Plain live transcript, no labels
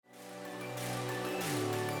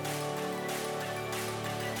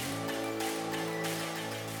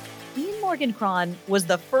Morgan Cron was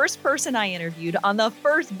the first person I interviewed on the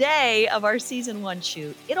first day of our season 1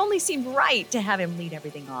 shoot. It only seemed right to have him lead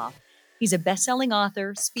everything off. He's a best-selling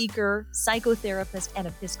author, speaker, psychotherapist, and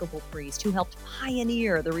Episcopal priest who helped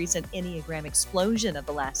pioneer the recent Enneagram explosion of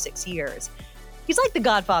the last 6 years. He's like the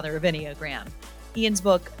godfather of Enneagram. Ian's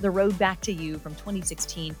book, The Road Back to You from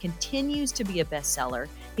 2016, continues to be a bestseller.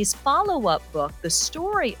 His follow-up book, The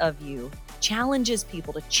Story of You, challenges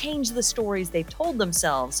people to change the stories they've told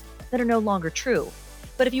themselves that are no longer true.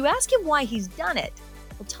 But if you ask him why he's done it,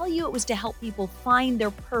 he'll tell you it was to help people find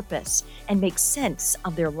their purpose and make sense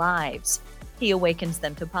of their lives. He awakens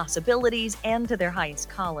them to possibilities and to their highest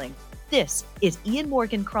calling. This is Ian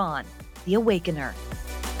Morgan Cron, the Awakener.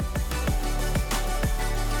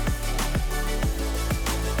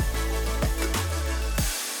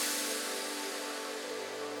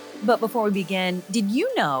 But before we begin, did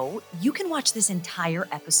you know you can watch this entire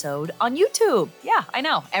episode on YouTube? Yeah, I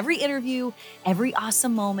know. Every interview, every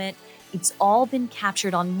awesome moment, it's all been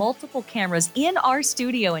captured on multiple cameras in our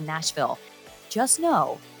studio in Nashville. Just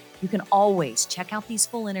know you can always check out these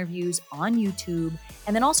full interviews on YouTube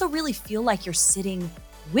and then also really feel like you're sitting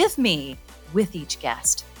with me with each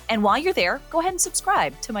guest. And while you're there, go ahead and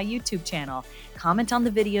subscribe to my YouTube channel. Comment on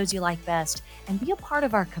the videos you like best and be a part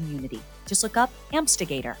of our community. Just look up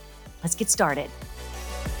Amstigator. Let's get started.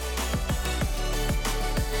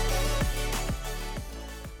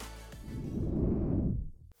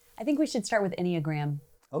 I think we should start with Enneagram.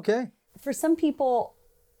 Okay. For some people,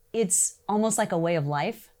 it's almost like a way of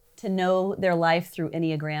life to know their life through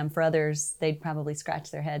Enneagram. For others, they'd probably scratch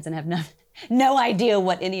their heads and have no idea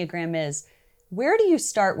what Enneagram is. Where do you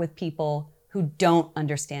start with people who don't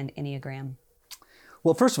understand Enneagram?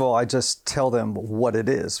 Well, first of all, I just tell them what it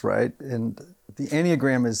is, right? And the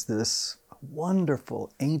Enneagram is this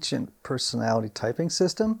wonderful ancient personality typing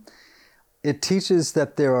system. It teaches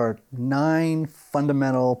that there are 9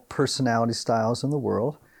 fundamental personality styles in the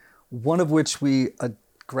world, one of which we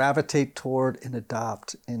gravitate toward and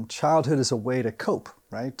adopt in childhood as a way to cope,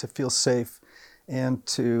 right? To feel safe and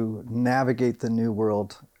to navigate the new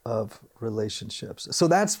world of relationships. So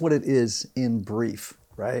that's what it is in brief,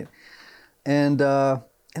 right?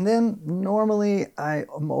 And then normally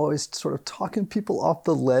I'm always sort of talking people off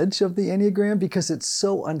the ledge of the Enneagram because it's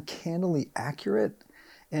so uncannily accurate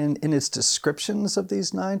in its descriptions of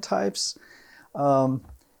these 9 types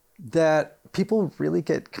that people really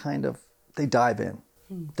get they dive in.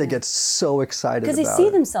 They get so excited about it. Because they see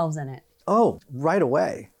themselves in it. Oh, right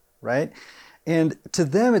away, right? And to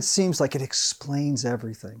them, it seems like it explains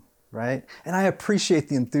everything. Right? And I appreciate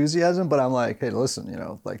the enthusiasm, but I'm like, hey, listen,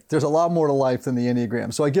 there's a lot more to life than the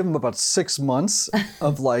Enneagram. So I give them about 6 months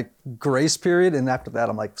of grace period. And after that,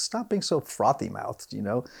 I'm like, stop being so frothy mouthed,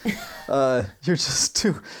 You're just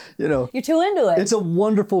too, You're too into it. It's a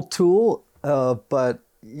wonderful tool, but,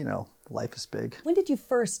 life is big. When did you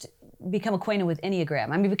first become acquainted with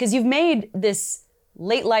Enneagram? I mean, because you've made this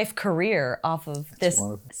late life career off of this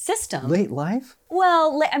system. Late life?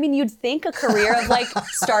 Well, I mean, you'd think a career of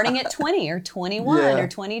starting at 20 or 21 or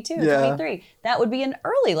 22, 23. That would be an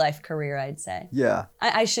early life career, I'd say. Yeah.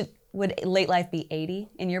 Would late life be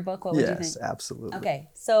 80 in your book? What would you think? Yes, absolutely. Okay,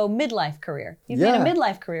 so midlife career. You've made a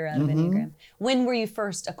midlife career out of Enneagram. When were you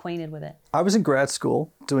first acquainted with it? I was in grad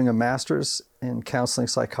school doing a master's in counseling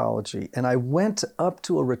psychology, and I went up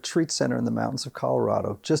to a retreat center in the mountains of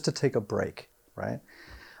Colorado just to take a break. Right?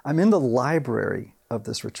 I'm in the library of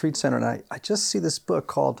this retreat center and I just see this book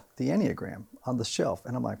called The Enneagram on the shelf.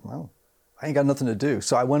 And I'm like, well, I ain't got nothing to do.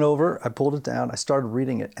 So I went over, I pulled it down, I started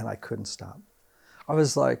reading it and I couldn't stop. I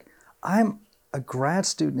was like, I'm a grad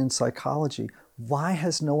student in psychology. Why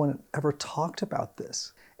has no one ever talked about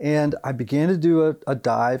this? And I began to do a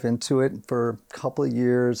dive into it for a couple of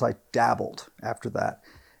years. I dabbled after that.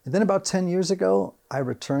 And then about 10 years ago, I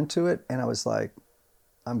returned to it and I was like,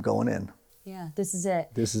 I'm going in. Yeah, this is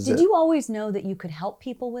it. Did you always know that you could help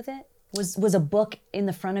people with it? Was a book in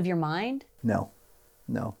the front of your mind? No.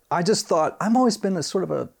 I just thought, I've always been a sort of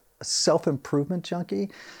a self-improvement junkie,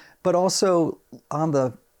 but also on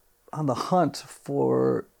the hunt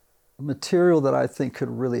for material that I think could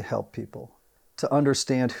really help people to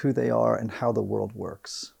understand who they are and how the world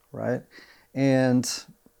works, right? And,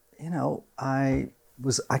 I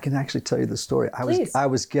can actually tell you the story. Please. I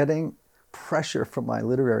was getting pressure from my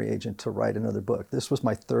literary agent to write another book. This was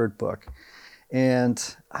my 3rd book. And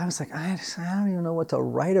I was like, I don't even know what to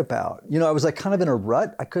write about. I was kind of in a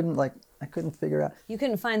rut. I couldn't figure out. You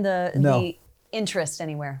couldn't find the interest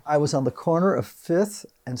anywhere. I was on the corner of 5th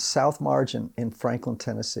and South Margin in Franklin,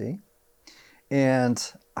 Tennessee. And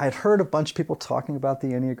I'd heard a bunch of people talking about the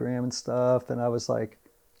Enneagram and stuff. And I was like,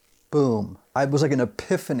 boom. I was like an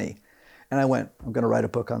epiphany. And I went, I'm going to write a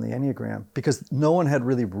book on the Enneagram, because no one had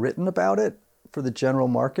really written about it for the general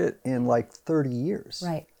market in like 30 years.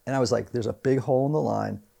 Right. And I was like, there's a big hole in the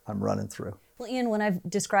line I'm running through. Well, Ian, when I've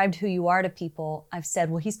described who you are to people, I've said,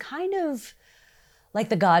 well, he's kind of like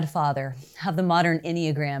the godfather of the modern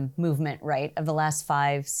Enneagram movement, right? Of the last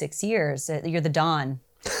 5-6 years. You're the Don.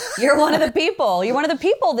 You're one of the people. You're one of the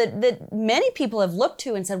people that many people have looked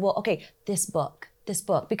to and said, well, okay, this book,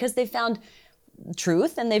 because they found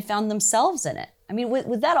truth and they found themselves in it. I mean,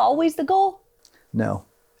 was that always the goal? No,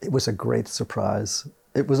 it was a great surprise.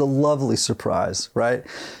 It was a lovely surprise, right?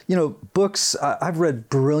 You know, books, I've read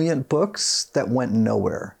brilliant books that went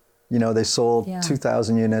nowhere. You know, they sold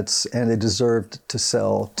 2,000 units and they deserved to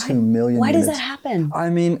sell 2 million Why units. Why does that happen? I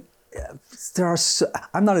mean,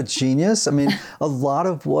 I'm not a genius. I mean, a lot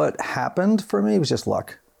of what happened for me was just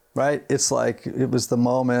luck, right? It's like, it was the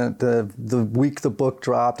moment, the week the book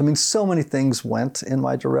dropped. I mean, so many things went in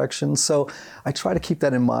my direction. So I try to keep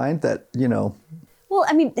that in mind that, you know. Well,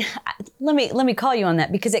 I mean, let me call you on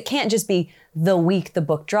that, because it can't just be the week the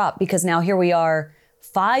book dropped, because now here we are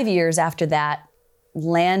 5 years after that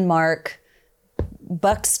landmark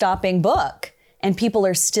buck-stopping book, and people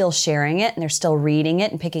are still sharing it and they're still reading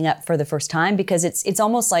it and picking up for the first time, because it's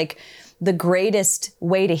almost like the greatest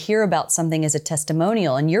way to hear about something is a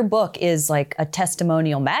testimonial, and your book is like a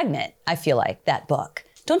testimonial magnet. I feel like that book.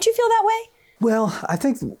 Don't you feel that way? Well, I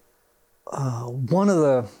think one of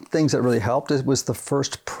the things that really helped was the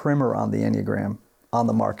first primer on the Enneagram on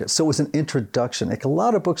the market. So it was an introduction. Like, a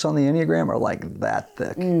lot of books on the Enneagram are like that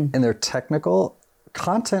thick, and they're technical,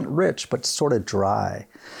 content rich, but sort of dry.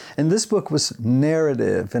 And this book was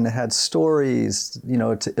narrative, and it had stories, you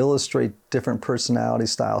know, to illustrate different personality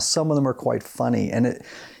styles. Some of them are quite funny, and it,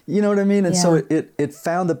 you know what I mean? And so it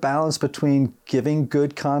found the balance between giving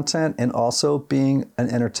good content and also being an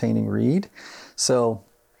entertaining read. So.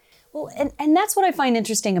 Well, and that's what I find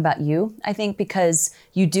interesting about you, I think, because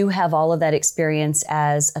you do have all of that experience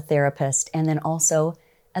as a therapist and then also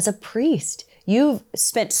as a priest. You've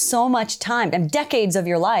spent so much time and decades of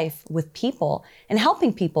your life with people and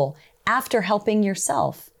helping people after helping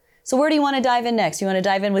yourself. So where do you want to dive in next? You want to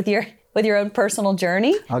dive in with your own personal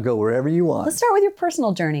journey? I'll go wherever you want. Let's start with your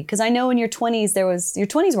personal journey, because I know in your 20s your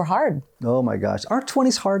 20s were hard. Oh my gosh. Aren't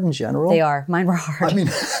 20s hard in general? They are. Mine were hard. I mean,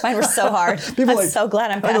 mine were so hard. I'm so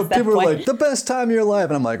glad I'm past that point. People are like, the best time of your life.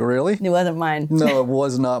 And I'm like, really? It wasn't mine. No, it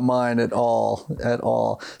was not mine at all, at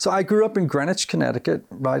all. So I grew up in Greenwich, Connecticut,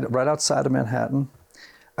 right outside of Manhattan.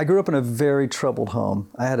 I grew up in a very troubled home.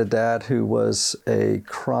 I had a dad who was a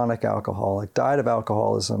chronic alcoholic, died of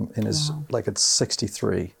alcoholism in his, like at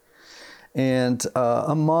 63. And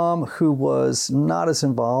a mom who was not as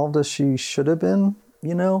involved as she should have been,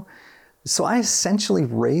 you know. So I essentially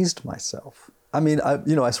raised myself. I mean,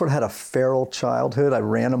 I sort of had a feral childhood. I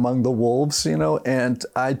ran among the wolves, you know, and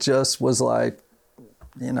I just was like,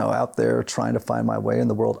 you know, out there trying to find my way in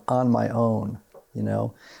the world on my own, you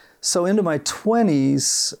know. So into my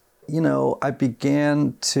 20s, you know, I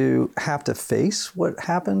began to have to face what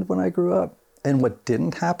happened when I grew up and what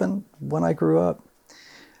didn't happen when I grew up.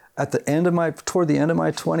 Toward the end of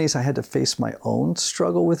my 20s, I had to face my own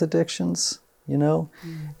struggle with addictions, you know,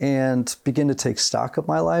 and begin to take stock of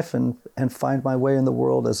my life and find my way in the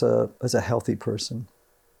world as a healthy person.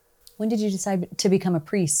 When did you decide to become a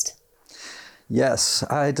priest? Yes,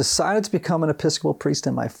 I decided to become an Episcopal priest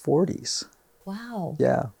in my 40s. Wow.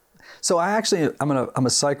 Yeah. So I'm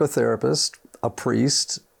a psychotherapist, a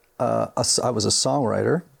priest. I was a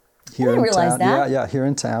songwriter here in town. I didn't realize that. Yeah, here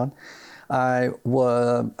in town. I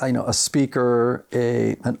was, a speaker,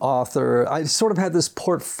 an author. I sort of had this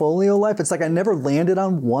portfolio life. It's like I never landed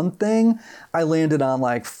on one thing. I landed on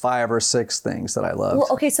like 5 or 6 things that I loved. Well,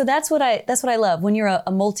 okay, so that's what I love when you're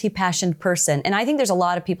a multi-passioned person. And I think there's a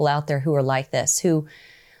lot of people out there who are like this, who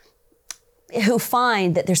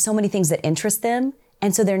find that there's so many things that interest them.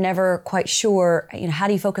 And so they're never quite sure, you know, how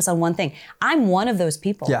do you focus on one thing? I'm one of those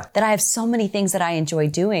people that I have so many things that I enjoy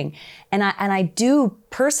doing. And I do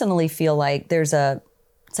personally feel like it's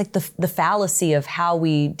like the fallacy of how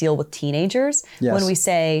we deal with teenagers. Yes. When we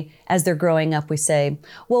say, as they're growing up, we say,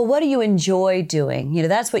 well, what do you enjoy doing? You know,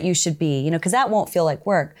 that's what you should be, you know, because that won't feel like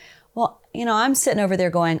work. Well, you know, I'm sitting over there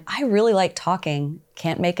going, I really like talking.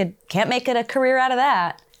 Can't make it a career out of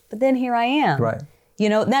that. But then here I am. Right. You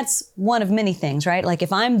know, that's one of many things, right? Like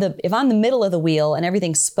if I'm the middle of the wheel and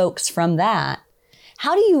everything spokes from that,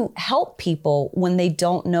 how do you help people when they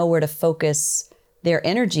don't know where to focus their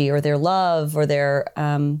energy or their love or their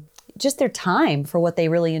just their time for what they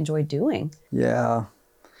really enjoy doing? Yeah.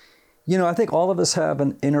 You know, I think all of us have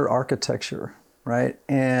an inner architecture, right?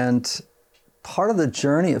 And part of the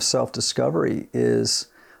journey of self-discovery is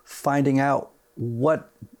finding out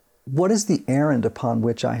what is the errand upon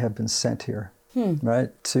which I have been sent here,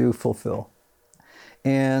 right, to fulfill.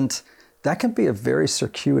 And that can be a very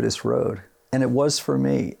circuitous road. And it was for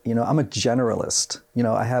me. I'm a generalist.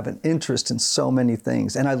 I have an interest in so many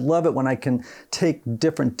things. And I love it when I can take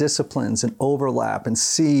different disciplines and overlap and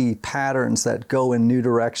see patterns that go in new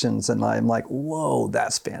directions. And I'm like, whoa,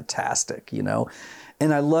 that's fantastic,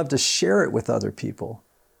 And I love to share it with other people,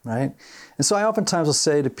 right? And so I oftentimes will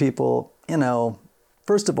say to people,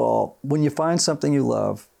 first of all, when you find something you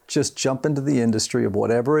love, just jump into the industry of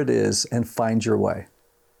whatever it is and find your way.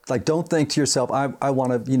 Like, don't think to yourself, I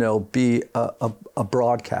want to, be a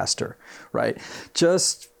broadcaster, right?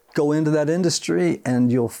 Just go into that industry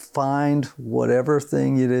and you'll find whatever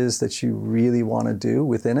thing it is that you really want to do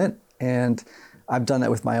within it. And I've done that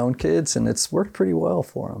with my own kids, and it's worked pretty well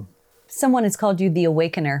for them. Someone has called you the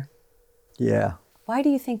Awakener. Yeah. Why do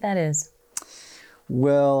you think that is?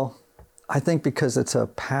 Well, I think because it's a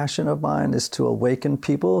passion of mine is to awaken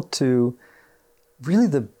people to really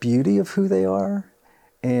the beauty of who they are,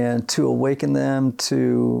 and to awaken them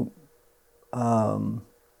to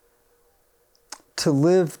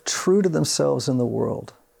live true to themselves in the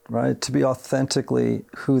world, right? To be authentically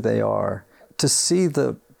who they are, to see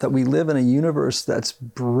that we live in a universe that's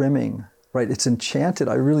brimming, right? It's enchanted.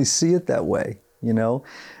 I really see it that way,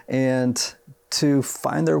 and to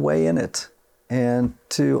find their way in it. And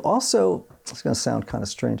to also, it's going to sound kind of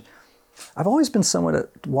strange, I've always been someone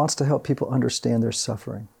that wants to help people understand their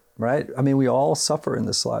suffering, right? I mean, we all suffer in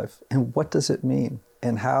this life. And what does it mean?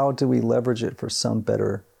 And how do we leverage it for some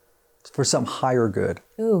higher good?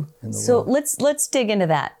 Ooh, so world? Let's dig into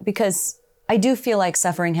that, because I do feel like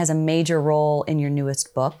suffering has a major role in your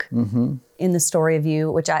newest book, in The Story of You,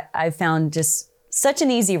 which I found just such an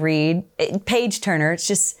easy read, page turner. It's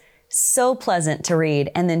just so pleasant to read,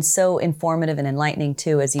 and then so informative and enlightening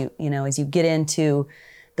too, as you get into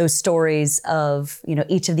those stories of,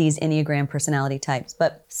 each of these Enneagram personality types.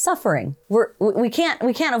 But suffering, we can't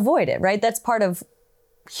avoid it, right? That's part of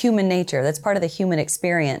human nature. That's part of the human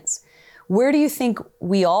experience. Where do you think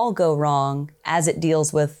we all go wrong as it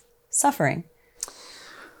deals with suffering?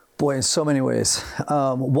 Boy, in so many ways.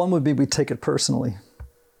 One would be we take it personally,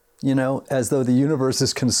 as though the universe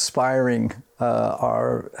is conspiring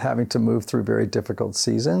our having to move through very difficult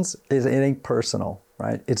seasons. It ain't personal,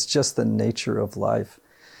 right? It's just the nature of life.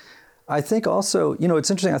 I think also,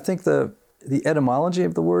 it's interesting. I think the etymology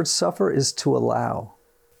of the word suffer is to allow.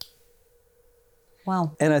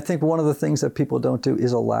 Wow. And I think one of the things that people don't do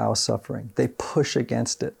is allow suffering. They push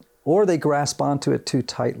against it, or they grasp onto it too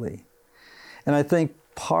tightly. And I think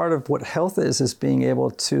part of what health is being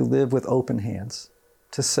able to live with open hands,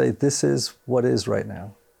 to say, this is what is right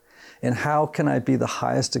now. And how can I be the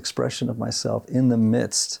highest expression of myself in the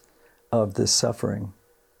midst of this suffering?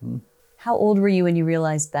 How old were you when you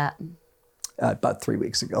realized that? About 3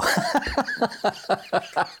 weeks ago.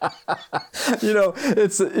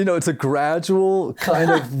 It's a gradual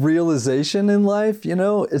kind of realization in life.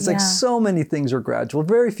 It's like so many things are gradual.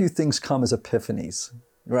 Very few things come as epiphanies,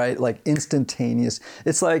 right? Like instantaneous.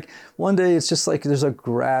 It's like one day it's just like there's a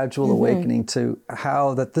gradual awakening to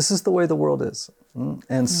how that this is the way the world is.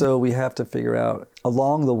 And so we have to figure out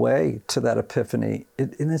along the way to that epiphany.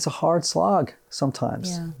 And it's a hard slog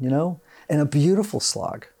sometimes, and a beautiful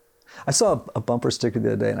slog. I saw a bumper sticker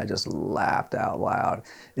the other day and I just laughed out loud.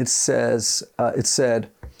 It said,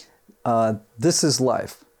 this is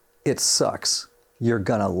life. It sucks. You're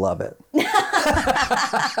gonna love it.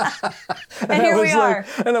 And here we are.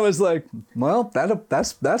 And I was like, well,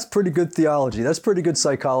 that's pretty good theology. That's pretty good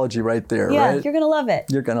psychology right there, yeah, right? You're gonna love it.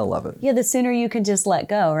 You're gonna love it. Yeah, the sooner you can just let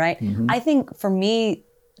go, right? I think for me,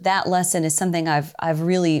 that lesson is something I've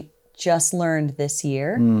really just learned this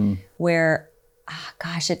year, where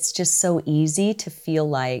it's just so easy to feel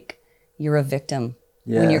like you're a victim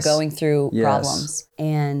when you're going through problems.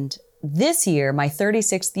 And this year, my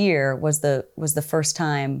 36th year, was the first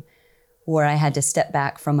time where I had to step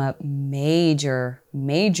back from a major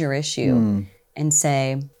issue and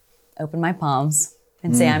say, open my palms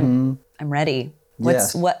and say, I'm ready.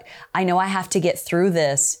 What I know I have to get through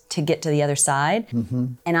this to get to the other side.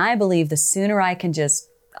 And I believe the sooner I can just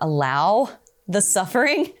allow the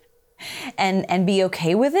suffering and be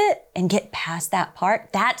okay with it and get past that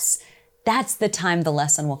part, that's the time the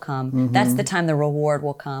lesson will come. That's the time the reward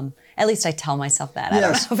will come. At least I tell myself that. Yes. I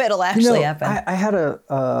don't know if it'll actually happen. I had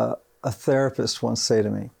a therapist once say to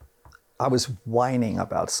me, I was whining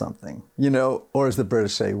about something, or as the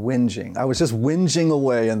British say, whinging. I was just whinging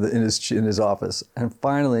away in his office. And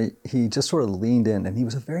finally, he just sort of leaned in, and he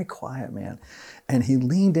was a very quiet man. And he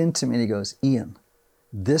leaned into me and he goes, Ian,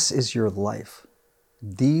 this is your life.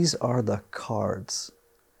 these are the cards.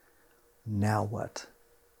 Now what?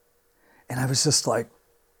 And I was just like,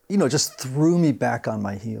 just threw me back on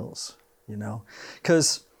my heels,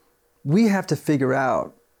 because we have to figure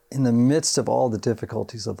out in the midst of all the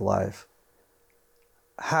difficulties of life,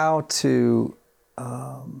 how to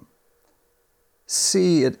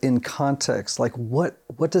see it in context. Like, what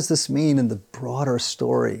does this mean in the broader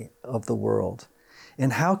story of the world?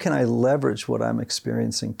 And how can I leverage what I'm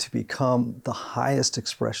experiencing to become the highest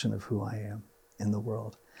expression of who I am in the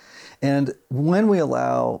world? And when we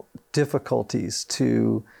allow difficulties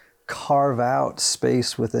to carve out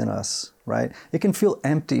space within us, right, it can feel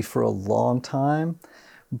empty for a long time,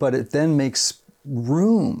 but it then makes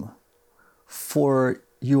room for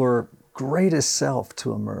your greatest self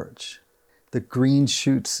to emerge. The green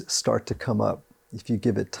shoots start to come up if you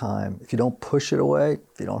give it time. If you don't push it away,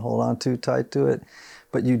 if you don't hold on too tight to it,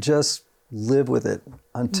 but you just live with it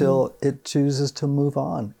until it chooses to move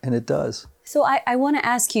on, and it does. So I want to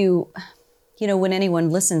ask you, when anyone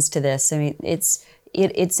listens to this, I mean,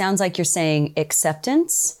 it sounds like you're saying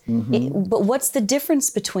acceptance, but what's the difference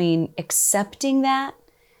between accepting that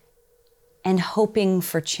and hoping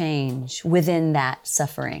for change within that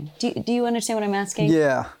suffering? Do you understand what I'm asking?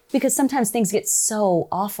 Yeah. Because sometimes things get so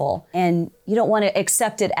awful and you don't want to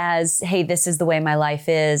accept it as, hey, this is the way my life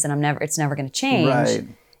is and it's never going to change. Right.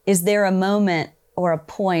 Is there a moment or a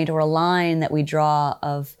point or a line that we draw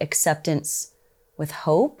of acceptance with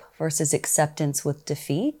hope versus acceptance with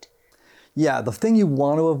defeat? Yeah, the thing you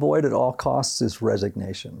want to avoid at all costs is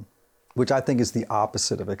resignation, which I think is the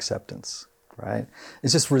opposite of acceptance, right?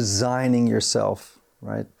 It's just resigning yourself,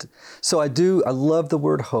 right? So I love the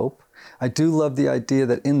word hope. I do love the idea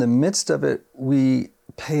that in the midst of it, we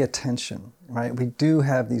pay attention, right? We do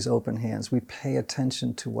have these open hands. We pay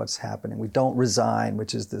attention to what's happening. We don't resign,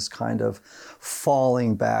 which is this kind of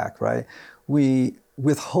falling back, right?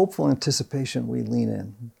 With hopeful anticipation, we lean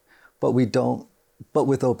in, but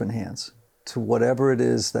with open hands to whatever it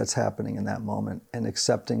is that's happening in that moment, and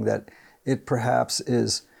accepting that it perhaps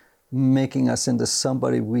is making us into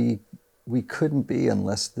somebody we couldn't be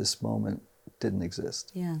unless this moment didn't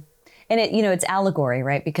exist. Yeah. And it's allegory,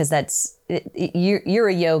 right? Because you're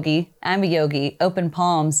a yogi, I'm a yogi. Open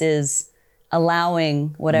palms is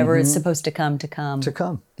allowing whatever is supposed to come. To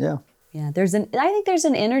come, yeah. Yeah, I think there's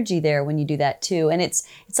an energy there when you do that too. And it's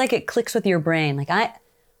like it clicks with your brain. Like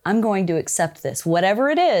I'm going to accept this. Whatever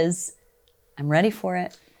it is, I'm ready for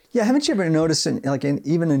it. Yeah, haven't you ever noticed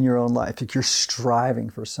even in your own life, like you're striving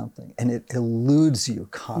for something and it eludes you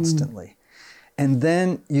constantly. And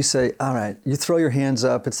then you say, all right, you throw your hands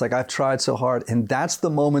up. It's like, I've tried so hard. And that's the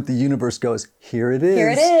moment the universe goes, here it is. Here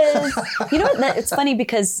it is. You know what? It's funny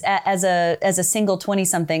because as a single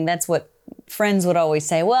 20-something, that's what friends would always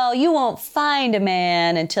say. Well, you won't find a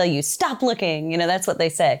man until you stop looking. That's what they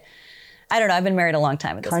say. I don't know. I've been married a long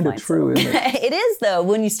time at this point. Kind of true, isn't it? It is, though.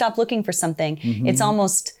 When you stop looking for something, it's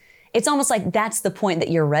almost like that's the point that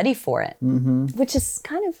you're ready for it, which is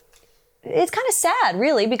it's kind of sad,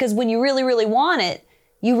 really, because when you really, really want it,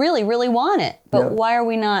 you really, really want it. But why are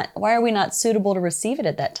we not suitable to receive it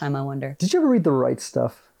at that time, I wonder? Did you ever read The Right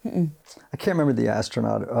Stuff? I can't remember the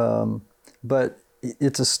astronaut, but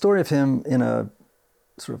it's a story of him in a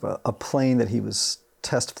sort of a plane that he was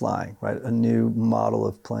test flying, right? A new model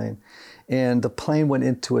of plane. And the plane went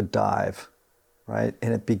into a dive, right?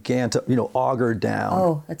 And it began to, auger down.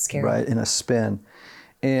 Oh, that's scary. Right, in a spin.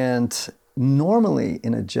 And normally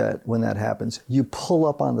in a jet, when that happens, you pull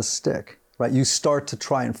up on the stick, right? You start to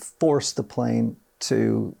try and force the plane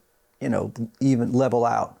to, even level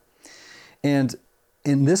out. And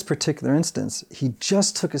in this particular instance, he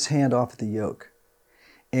just took his hand off the yoke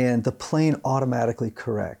and the plane automatically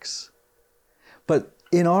corrects. But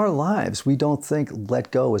in our lives, we don't think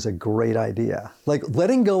let go is a great idea. Like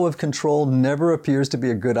letting go of control never appears to be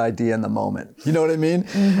a good idea in the moment. You know what I mean?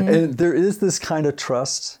 And there is this kind of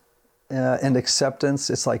trust and acceptance.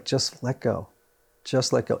 It's like, just let go.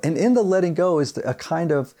 Just let go. And in the letting go is a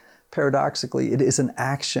kind of, paradoxically, it is an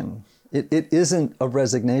action. It isn't a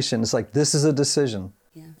resignation. It's like, this is a decision.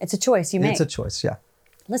 Yeah. It's a choice you make. It's a choice, yeah.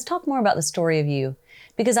 Let's talk more about the story of you.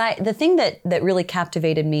 Because the thing that really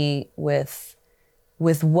captivated me with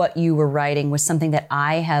what you were writing was something that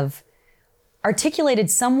I have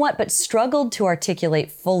articulated somewhat, but struggled to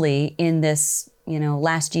articulate fully in this,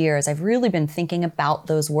 last year, as I've really been thinking about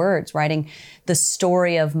those words, writing the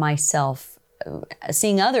story of myself,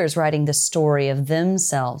 seeing others writing the story of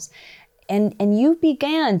themselves. And you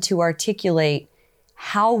began to articulate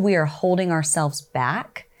how we are holding ourselves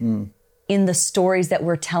back in the stories that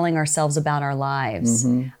we're telling ourselves about our lives.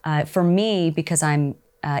 For me, because I'm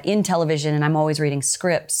in television, and I'm always reading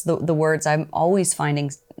scripts, the words I'm always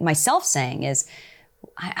finding myself saying is,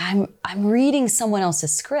 I'm reading someone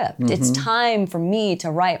else's script. Mm-hmm. It's time for me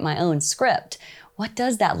to write my own script. What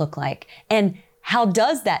does that look like? And how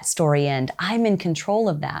does that story end? I'm in control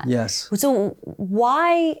of that. Yes. So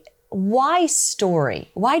why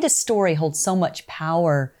story? Why does story hold so much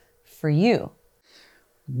power for you?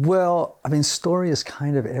 Well, I mean, story is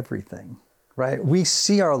kind of everything, right? We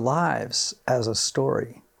see our lives as a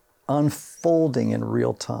story unfolding in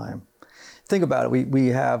real time. Think about it. We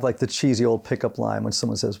have like the cheesy old pickup line when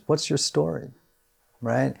someone says, "What's your story?"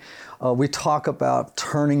 Right? We talk about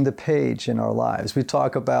turning the page in our lives. We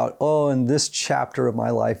talk about, oh, in this chapter of my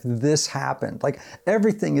life, this happened. Like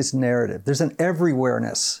everything is narrative. There's an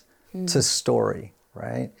everywhereness to story,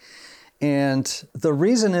 right? And the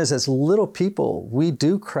reason is, as little people, we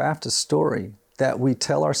do craft a story that we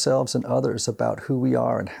tell ourselves and others about who we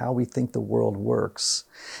are and how we think the world works.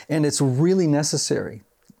 And it's really necessary,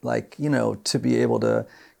 like, to be able to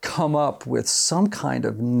come up with some kind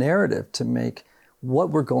of narrative to make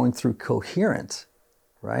what we're going through coherent,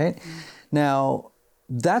 right? Now,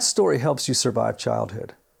 that story helps you survive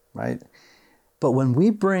childhood, right? But when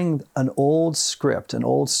we bring an old script, an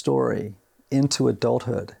old story into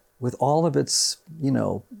adulthood with all of its,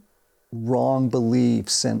 wrong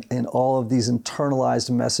beliefs and all of these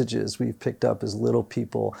internalized messages we've picked up as little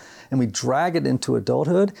people, and we drag it into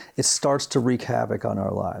adulthood, it starts to wreak havoc on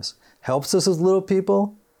our lives. Helps us as little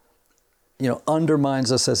people,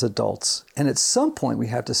 undermines us as adults. And at some point we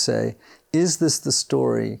have to say, is this the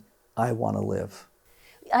story I want to live?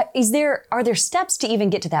 Are there steps to even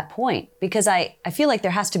get to that point? Because I feel like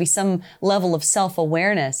there has to be some level of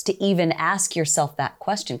self-awareness to even ask yourself that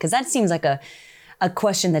question. Because that seems like a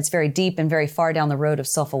question that's very deep and very far down the road of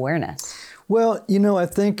self-awareness. Well, I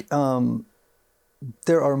think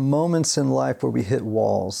there are moments in life where we hit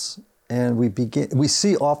walls. And we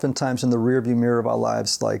see oftentimes in the rearview mirror of our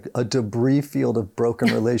lives like a debris field of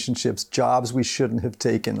broken relationships, jobs we shouldn't have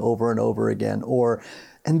taken over and over again.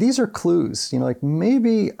 And these are clues, like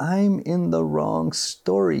maybe I'm in the wrong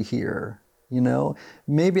story here.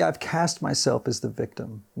 Maybe I've cast myself as the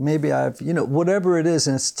victim. Maybe I've, whatever it is.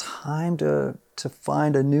 And it's time to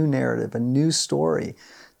find a new narrative, a new story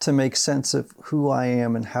to make sense of who I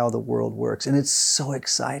am and how the world works. And it's so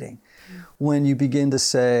exciting. When you begin to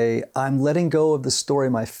say, I'm letting go of the story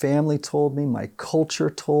my family told me, my culture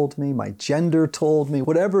told me, my gender told me,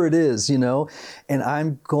 whatever it is, and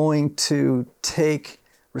I'm going to take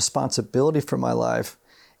responsibility for my life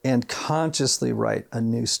and consciously write a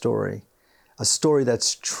new story, a story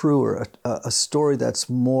that's truer, a story that's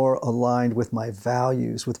more aligned with my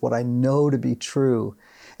values, with what I know to be true.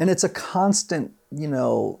 And it's a constant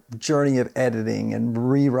journey of editing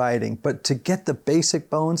and rewriting. But to get the basic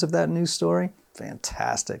bones of that new story,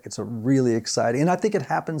 fantastic. It's a really exciting. And I think it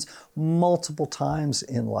happens multiple times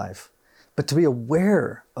in life. But to be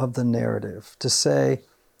aware of the narrative, to say,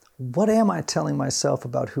 what am I telling myself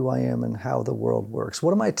about who I am and how the world works?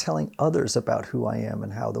 What am I telling others about who I am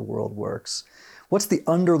and how the world works? What's the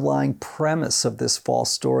underlying premise of this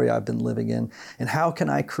false story I've been living in? And how can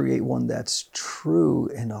I create one that's true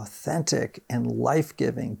and authentic and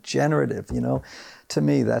life-giving, generative? To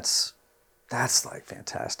me, that's like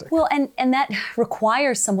fantastic. Well, and that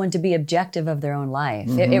requires someone to be objective of their own life.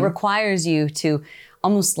 Mm-hmm. It requires you to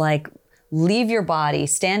almost like leave your body,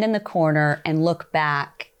 stand in the corner, and look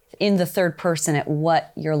back in the third person at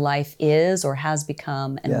what your life is or has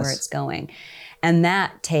become and where it's going. And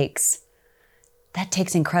that takes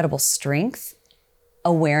incredible strength,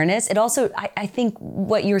 awareness. It also, I think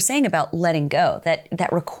what you were saying about letting go, that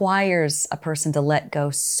requires a person to let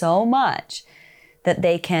go so much that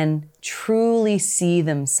they can truly see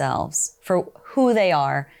themselves for who they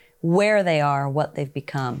are, where they are, what they've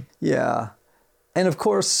become. Yeah. And of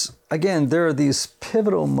course, again, there are these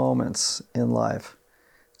pivotal moments in life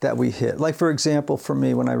that we hit. Like, for example, for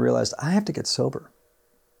me, when I realized I have to get sober.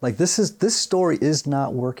 Like, this story is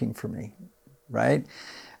not working for me. Right?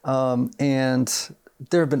 And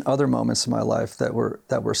there have been other moments in my life that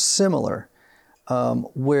were similar,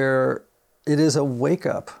 where it is a wake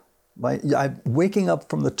up. I'm waking up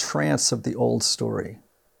from the trance of the old story,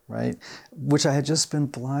 right? Which I had just been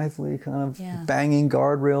blithely kind of banging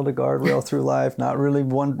guardrail to guardrail through life, not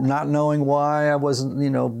knowing why I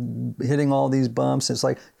wasn't, hitting all these bumps. It's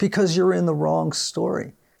like, because you're in the wrong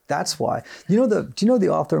story. That's why. Do you know the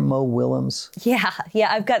author Mo Willems? Yeah.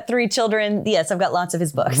 I've got 3 children. Yes, I've got lots of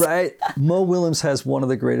his books. Right. Mo Willems has one of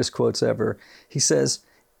the greatest quotes ever. He says,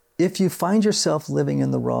 if you find yourself living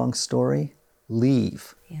in the wrong story,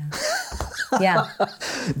 leave. Yeah.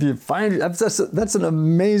 If you find that's an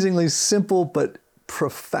amazingly simple but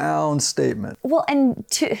profound statement. Well, and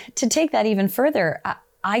to take that even further,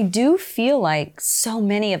 I do feel like so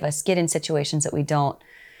many of us get in situations that we don't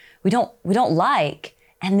like,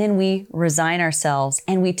 and then we resign ourselves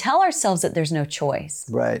and we tell ourselves that there's no choice.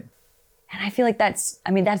 Right. And I feel like that's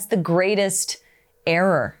the greatest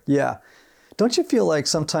error. Yeah. Don't you feel like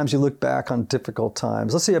sometimes you look back on difficult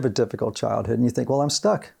times? Let's say you have a difficult childhood and you think, well, I'm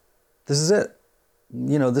stuck. This is it.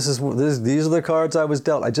 You know, these are the cards I was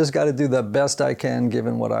dealt. I just got to do the best I can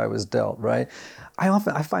given what I was dealt, right?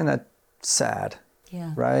 I find that sad.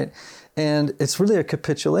 Yeah. Right? And it's really a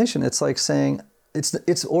capitulation. It's like saying,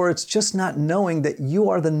 it's just not knowing that you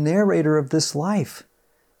are the narrator of this life.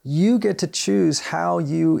 You get to choose how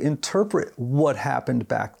you interpret what happened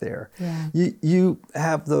back there. Yeah. You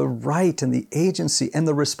have the right and the agency and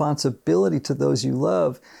the responsibility to those you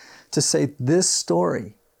love to say, this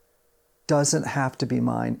story doesn't have to be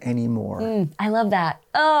mine anymore. I love that.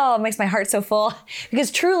 Oh, it makes my heart so full. Because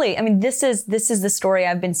truly, I mean, this is the story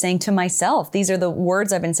I've been saying to myself. These are the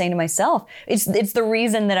words I've been saying to myself. It's the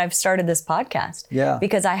reason that I've started this podcast. Yeah.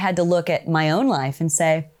 Because I had to look at my own life and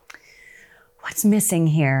say, what's missing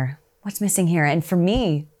here? What's missing here? And for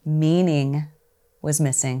me, meaning was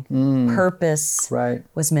missing. Purpose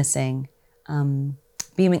was missing. Being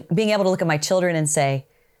able to look at my children and say,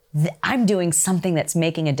 I'm doing something that's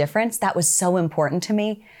making a difference. That was so important to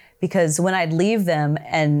me, because when I'd leave them,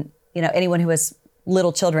 and anyone who has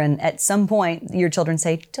little children, at some point your children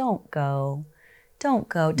say, don't go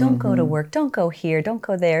to work, don't go here, don't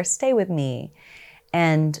go there, stay with me.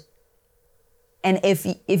 And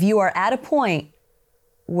if you are at a point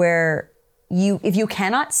where if you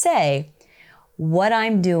cannot say, what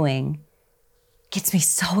I'm doing gets me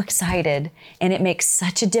so excited and it makes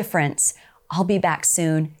such a difference, I'll be back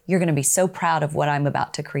soon. You're going to be so proud of what I'm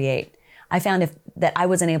about to create. I found that I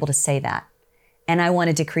wasn't able to say that. And I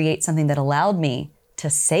wanted to create something that allowed me to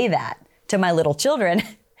say that to my little children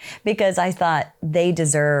because I thought they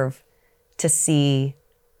deserve to see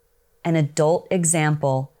an adult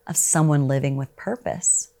example of someone living with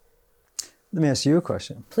purpose. Let me ask you a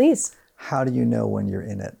question. Please. How do you know when you're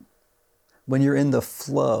in it? When you're in the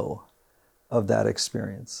flow of that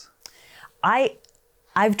experience?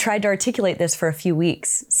 I've tried to articulate this for a few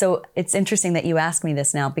weeks. So it's interesting that you ask me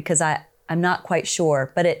this now, because I'm not quite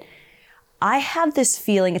sure, but I have this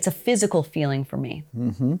feeling, it's a physical feeling for me.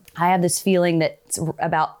 Mm-hmm. I have this feeling that's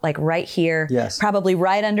about like right here, yes, probably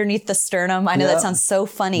right underneath the sternum. I know that sounds so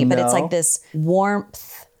funny, but it's like this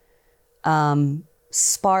warmth,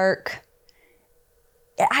 spark.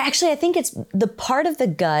 I think it's the part of the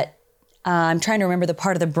gut. I'm trying to remember the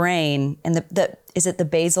part of the brain, and is it the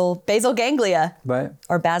basal ganglia? Right.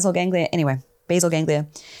 Or basal ganglia? Anyway, basal ganglia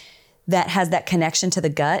that has that connection to the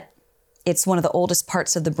gut. It's one of the oldest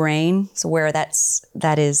parts of the brain, so where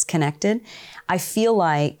that is connected. I feel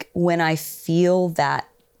like when I feel that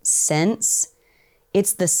sense,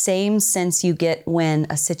 it's the same sense you get when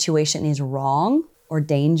a situation is wrong or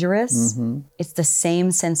dangerous. Mm-hmm. It's the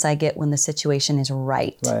same sense I get when the situation is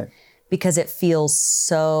right. Right. Because it feels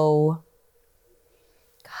so,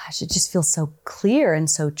 it just feels so clear and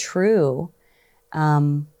so true.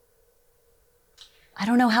 I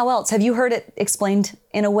don't know how else. Have you heard it explained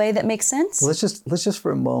in a way that makes sense? Let's just for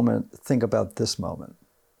a moment think about this moment.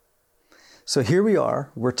 So here we are,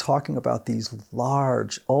 we're talking about these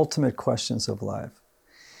large, ultimate questions of life.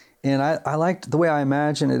 And I like, the way I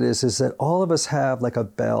imagine it is that all of us have like a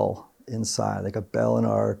bell inside, like a bell in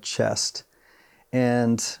our chest.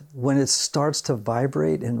 And when it starts to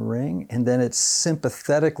vibrate and ring, and then it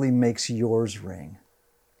sympathetically makes yours ring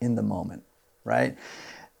in the moment, right?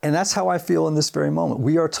 And that's how I feel in this very moment.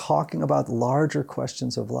 We are talking about larger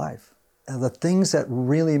questions of life, the things that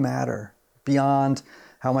really matter beyond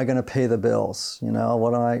how am I going to pay the bills,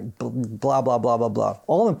 what am I, blah, blah, blah, blah, blah.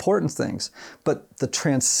 All important things, but the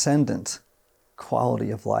transcendent quality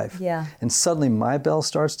of life. Yeah. And suddenly my bell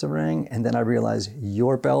starts to ring, and then I realize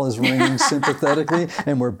your bell is ringing sympathetically,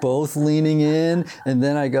 and we're both leaning in, and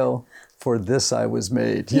then I go, for this I was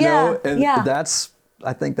made, you know? And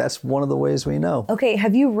I think that's one of the ways we know. Okay,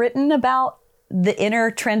 have you written about the inner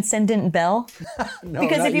transcendent bell? No,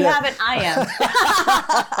 because if you haven't, I am.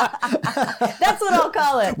 That's what I'll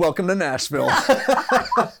call it. Welcome to Nashville.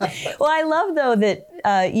 Well, I love, though,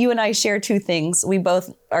 that you and I share two things. We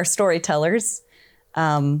both are storytellers,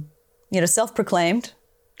 self-proclaimed.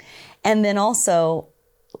 And then also,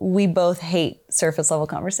 we both hate surface level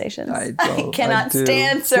conversations. I cannot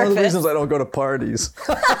stand surface. One of the reasons I don't go to parties.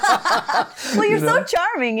 Well, you're so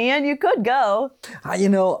charming, Ian. You could go. I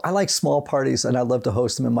like small parties, and I love to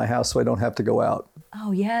host them in my house so I don't have to go out.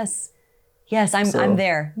 Oh, yes. Yes, I'm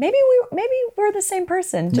there. Maybe we're the same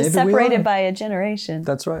person, just separated by a generation.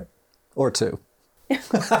 That's right. Or two.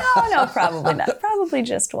 No, probably not. Probably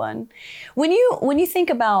just one. When you think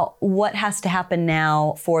about what has to happen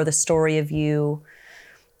now for the story of you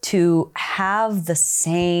to have the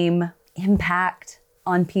same impact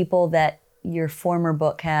on people that your former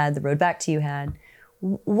book had, The Road Back to You had,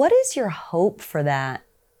 what is your hope for that?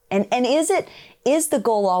 And is the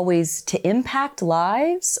goal always to impact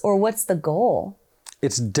lives, or what's the goal?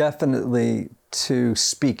 It's definitely to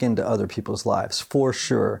speak into other people's lives, for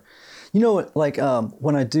sure. You know, like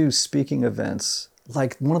when I do speaking events,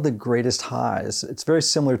 like one of the greatest highs, it's very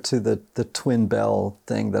similar to the twin bell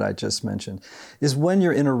thing that I just mentioned, is when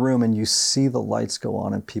you're in a room and you see the lights go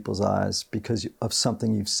on in people's eyes because of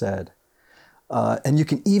something you've said. And you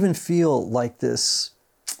can even feel like this,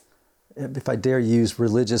 if I dare use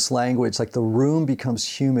religious language, like the room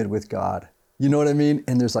becomes humid with God. You know what I mean?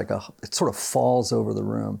 And there's it sort of falls over the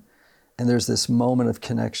room. And there's this moment of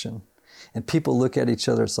connection. And people look at each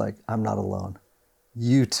other, it's like, I'm not alone.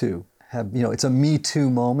 You too have, it's a me too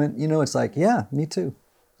moment. It's like, yeah, me too.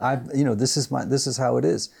 This is how it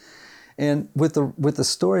is. And with the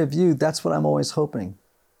story of you, that's what I'm always hoping.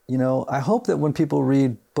 I hope that when people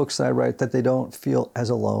read books I write, that they don't feel as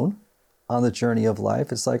alone on the journey of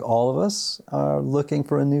life. It's like all of us are looking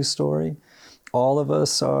for a new story. All of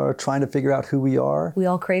us are trying to figure out who we are. We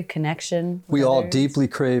all crave connection. We all deeply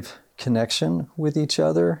crave connection with each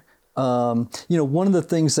other. One of the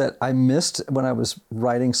things that I missed when I was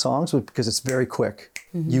writing songs was because it's very quick.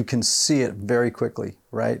 Mm-hmm. You can see it very quickly,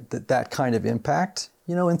 right? That kind of impact,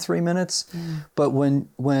 in 3 minutes. Mm. But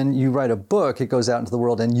when you write a book, it goes out into the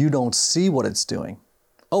world and you don't see what it's doing.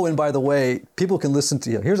 Oh, and by the way, people can listen to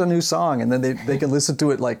you. Here's a new song, and then they can listen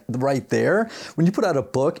to it like right there. When you put out a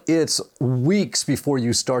book, it's weeks before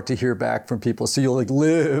you start to hear back from people. So you'll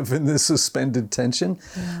live in this suspended tension.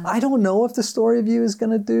 Yeah. I don't know if the story of you is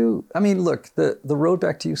going to do. I mean, look, the Road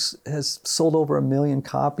Back to You has sold over 1 million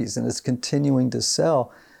copies, and it's continuing to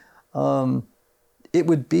sell. It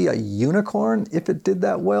would be a unicorn if it did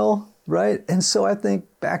that well. Right? And so I think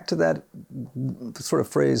back to that sort of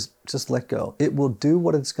phrase, just let go. It will do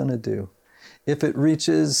what it's going to do. If it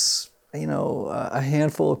reaches, a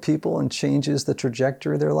handful of people and changes the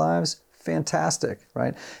trajectory of their lives, fantastic,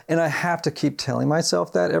 right? And I have to keep telling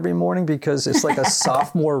myself that every morning because it's like a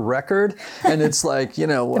sophomore record. And it's like,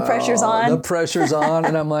 the pressure's on. The pressure's on.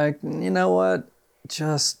 And I'm like, you know what?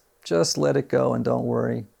 Just let it go and don't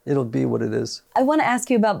worry. It'll be what it is. I want to ask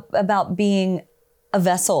you about being a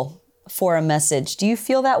vessel for a message. Do you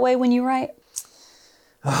feel that way when you write?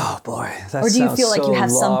 Oh boy, that Or do you feel like you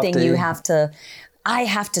have lofty. something I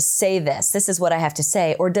have to say this is what I have to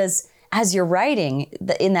say? Or as you're writing,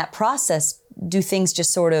 in that process, do things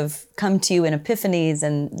just sort of come to you in epiphanies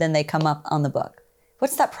and then they come up on the book?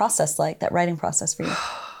 What's that process like, that writing process for you?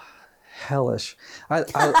 Hellish. I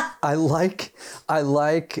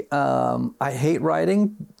hate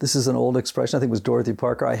writing. This is an old expression. I think it was Dorothy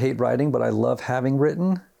Parker. I hate writing, but I love having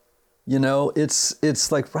written.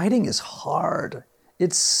 It's like writing is hard.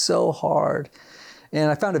 It's so hard.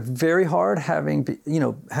 And I found it very hard having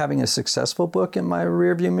a successful book in my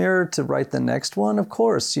rearview mirror to write the next one. Of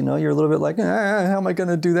course, you're a little bit like, how am I going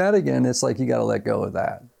to do that again? It's like, you got to let go of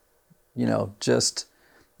that. Just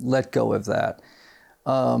let go of that.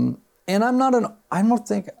 And I'm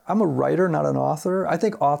a writer, not an author. I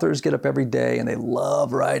think authors get up every day and they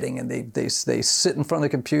love writing and they sit in front of the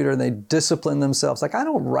computer and they discipline themselves. Like, I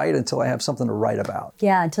don't write until I have something to write about.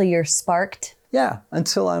 Yeah, until you're sparked. Yeah,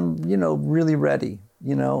 until I'm, really ready,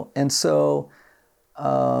 And so,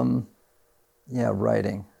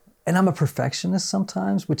 writing. And I'm a perfectionist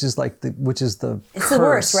sometimes, which is the It's curse. The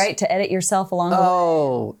worst, right? To edit yourself along the way.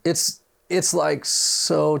 Oh, it's like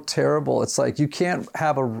so terrible. It's like you can't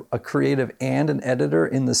have a creative and an editor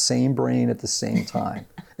in the same brain at the same time.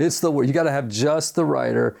 It's the word. You got to have just the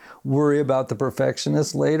writer, worry about the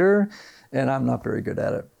perfectionist later, and I'm not very good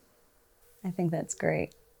at it. I think that's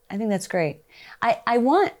great. I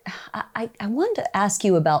want to ask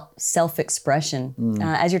you about self-expression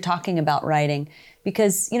as you're talking about writing,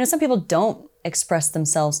 because some people don't express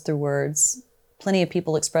themselves through words. Plenty of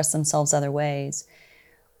people express themselves other ways.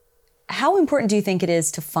 How important do you think it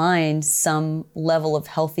is to find some level of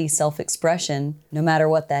healthy self-expression, no matter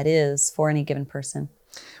what that is, for any given person?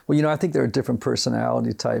 Well, I think there are different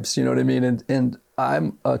personality types, you know what I mean? And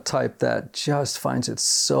I'm a type that just finds it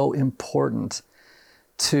so important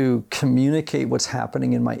to communicate what's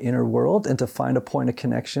happening in my inner world and to find a point of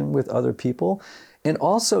connection with other people, and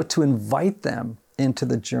also to invite them into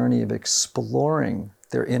the journey of exploring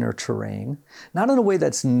their inner terrain, not in a way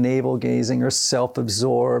that's navel gazing or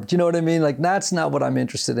self-absorbed. You know what I mean? Like, that's not what I'm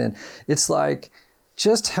interested in. It's like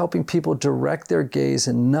just helping people direct their gaze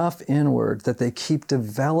enough inward that they keep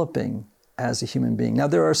developing as a human being. Now,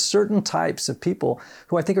 there are certain types of people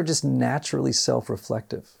who I think are just naturally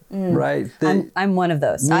self-reflective, right? I'm one of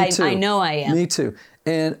those. I know I am. Me too.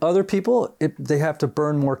 And other people, they have to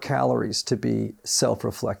burn more calories to be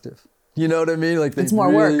self-reflective. You know what I mean? Like, it's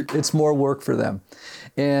more work. It's more work for them.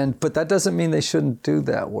 But that doesn't mean they shouldn't do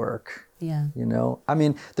that work. Yeah. You know, I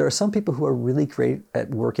mean, there are some people who are really great at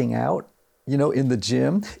working out. You know, in the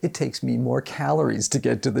gym, it takes me more calories to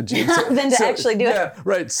get to the gym than to actually do it. Yeah,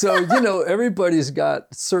 right. So, you know, everybody's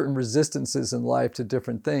got certain resistances in life to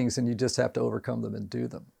different things, and you just have to overcome them and do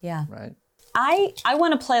them. Yeah. Right. I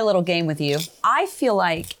want to play a little game with you. I feel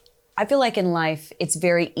like in life, it's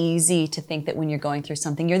very easy to think that when you're going through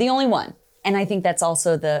something, you're the only one. And I think that's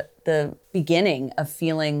also the beginning of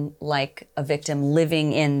feeling like a victim,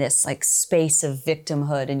 living in this like space of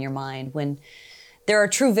victimhood in your mind, when there are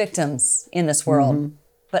true victims in this world,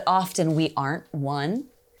 but often we aren't one,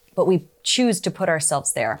 but we choose to put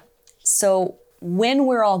ourselves there. So when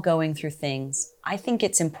we're all going through things, I think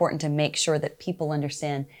it's important to make sure that people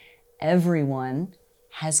understand everyone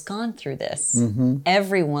has gone through this.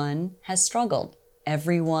 Everyone has struggled. Not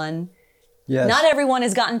everyone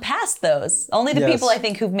has gotten past those. Only the people, I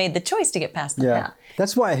think, who've made the choice to get past them. Yeah.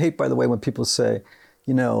 That's why I hate, by the way, when people say,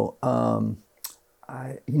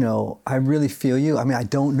 I really feel you. I mean, I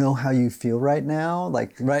don't know how you feel right now.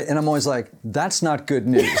 Like, right. And I'm always like, that's not good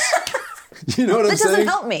news. You know what I'm saying? That doesn't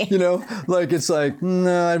help me. You know, like, it's like,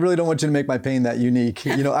 no, I really don't want you to make my pain that unique.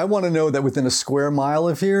 You know, I want to know that within a square mile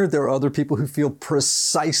of here, there are other people who feel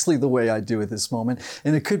precisely the way I do at this moment.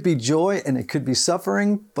 And it could be joy and it could be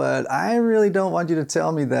suffering, but I really don't want you to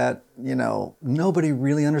tell me that, you know, nobody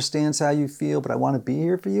really understands how you feel, but I want to be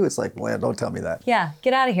here for you. It's like, well, don't tell me that. Yeah,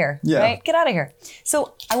 get out of here. Yeah. Right? Get out of here.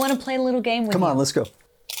 So I want to play a little game with you. Come on, let's go.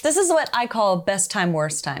 This is what I call best time,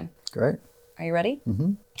 worst time. Great. Are you ready?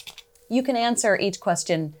 You can answer each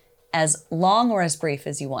question as long or as brief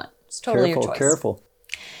as you want. It's totally your choice. Careful.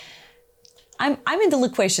 I'm into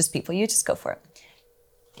loquacious people. You just go for it.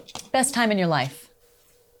 Best time in your life?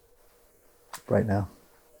 Right now.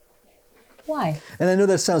 Why? And I know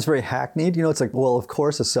that sounds very hackneyed. You know, it's like, well, of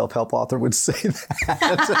course a self-help author would say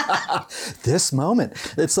that. This moment.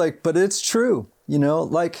 It's like, but it's true. You know,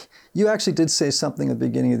 like, you actually did say something at the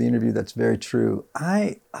beginning of the interview that's very true.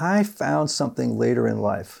 I found something later in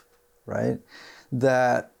life, right,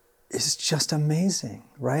 that is just amazing,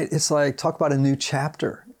 right? It's like, talk about a new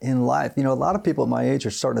chapter in life. You know, a lot of people at my age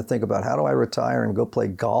are starting to think about, how do I retire and go play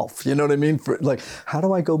golf? You know what I mean? How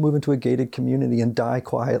do I go move into a gated community and die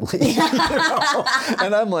quietly? You know?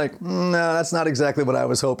 And I'm like, no, that's not exactly what I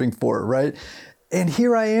was hoping for, right? And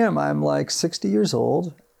here I am. I'm like 60 years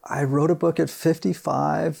old. I wrote a book at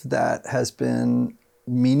 55 that has been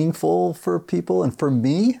meaningful for people and for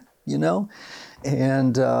me, you know?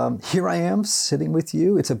 And here I am sitting with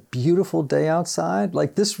you. It's a beautiful day outside.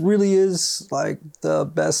 Like, this really is like the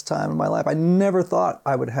best time in my life. I never thought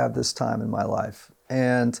I would have this time in my life.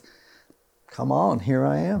 And come on, here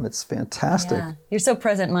I am. It's fantastic. Yeah. You're so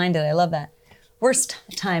present-minded. I love that. Worst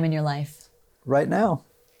time in your life? Right now.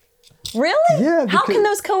 Really? Yeah. How can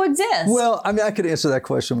those coexist? Well, I mean, I could answer that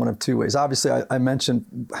question one of two ways. Obviously, I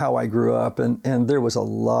mentioned how I grew up, and there was a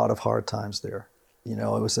lot of hard times there. You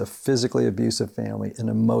know, it was a physically abusive family, an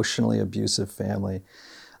emotionally abusive family.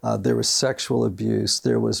 There was sexual abuse.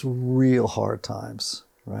 There was real hard times,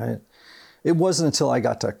 right? It wasn't until I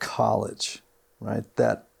got to college, right,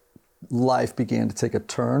 that life began to take a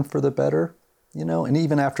turn for the better, you know? And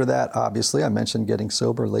even after that, obviously, I mentioned getting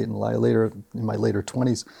sober later in my later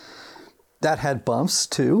 20s. That had bumps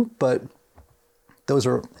too, but those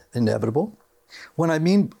are inevitable. What I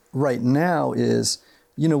mean right now is,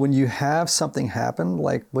 you know, when you have something happen,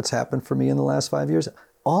 like what's happened for me in the last 5 years,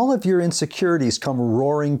 all of your insecurities come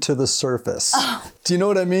roaring to the surface. Oh. Do you know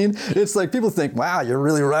what I mean? It's like, people think, wow, you're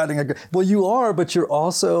really riding a... Well, you are, but you're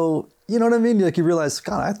also, you know what I mean? Like, you realize,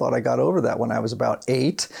 God, I thought I got over that when I was about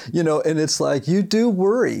 8, you know, and it's like, you do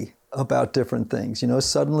worry about different things. You know,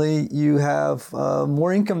 suddenly you have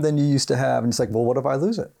more income than you used to have. And it's like, well, what if I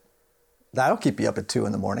lose it? That'll keep you up at 2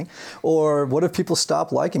 a.m. Or what if people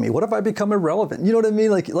stop liking me? What if I become irrelevant? You know what I mean?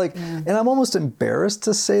 Like, and I'm almost embarrassed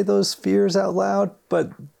to say those fears out loud, but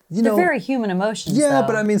you know. They're very human emotions. Yeah, though.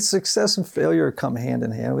 but I mean, success and failure come hand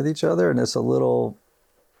in hand with each other, and it's a little.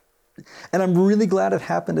 And I'm really glad it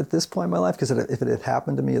happened at this point in my life, because if it had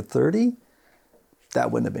happened to me at 30, that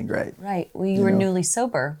wouldn't have been great. Right. Well, you were newly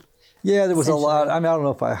sober. Yeah, there was a lot. I mean, I don't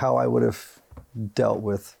know how I would have dealt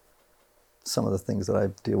with some of the things that I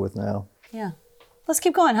deal with now. Yeah. Let's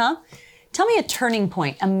keep going, huh? Tell me a turning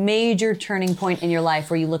point, a major turning point in your life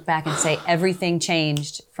where you look back and say everything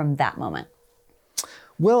changed from that moment.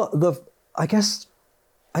 Well, I guess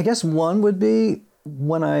one would be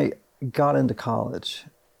when I got into college.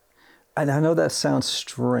 And I know that sounds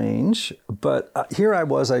strange, but here I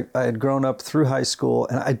was, I had grown up through high school,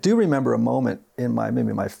 and I do remember a moment in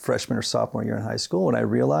maybe my freshman or sophomore year in high school when I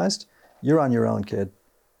realized, you're on your own, kid.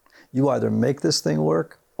 You either make this thing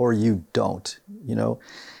work or you don't, you know?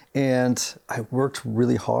 And I worked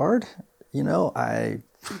really hard, you know?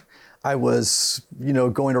 I was, you know,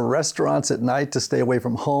 going to restaurants at night to stay away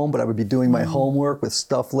from home, but I would be doing my homework with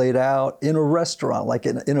stuff laid out in a restaurant, like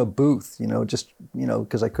in a booth, you know, just, you know,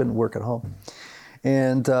 because I couldn't work at home.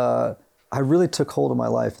 And I really took hold of my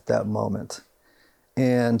life at that moment.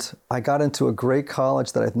 And I got into a great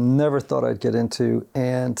college that I never thought I'd get into.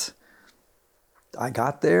 And I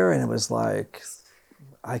got there and it was like,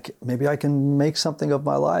 maybe I can make something of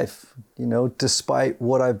my life, you know, despite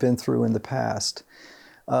what I've been through in the past.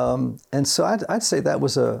 And so I'd say that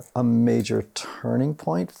was a major turning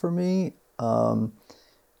point for me. But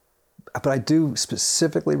I do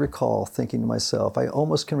specifically recall thinking to myself, I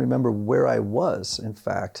almost can remember where I was, in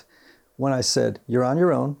fact, when I said, you're on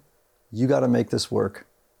your own, you got to make this work.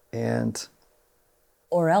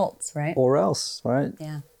 Or else, right? Or else, right?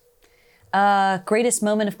 Yeah. Greatest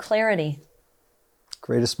moment of clarity.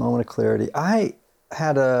 Greatest moment of clarity. I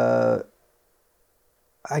got a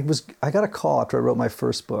call after I wrote my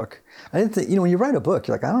first book. I didn't think, you know, when you write a book,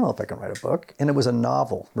 you're like, I don't know if I can write a book. And it was a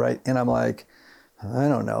novel, right? And I'm like, I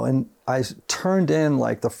don't know. And I turned in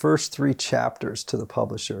like the first 3 chapters to the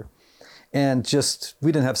publisher. And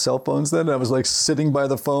we didn't have cell phones then. I was like sitting by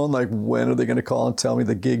the phone, like, when are they going to call and tell me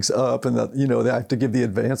the gig's up and that, you know, I have to give the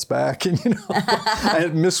advance back. And, you know, I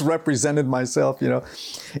had misrepresented myself, you know.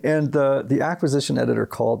 And the acquisition editor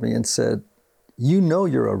called me and said, you know,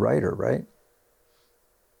 you're a writer, right?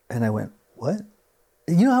 And I went, what?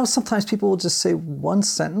 You know how sometimes people will just say one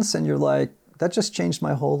sentence and you're like, that just changed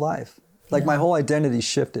my whole life. Like my whole identity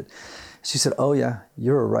shifted. She said, oh yeah,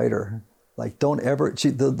 you're a writer. Like don't ever,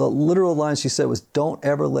 the literal line she said was, don't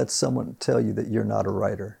ever let someone tell you that you're not a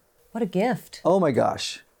writer. What a gift. Oh my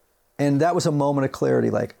gosh. And that was a moment of clarity,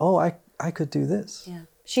 like, oh, I could do this. Yeah.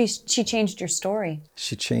 She changed your story.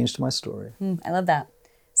 She changed my story. I love that.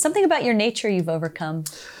 Something about your nature you've overcome.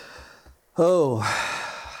 Oh,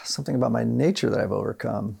 something about my nature that I've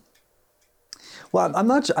overcome. Well, I'm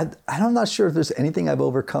not sure if there's anything I've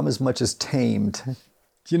overcome as much as tamed. Do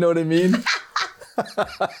you know what I mean?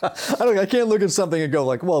 I can't look at something and go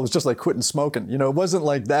like, well, it was just like quitting smoking. You know, it wasn't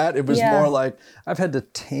like that. It was more like I've had to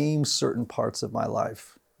tame certain parts of my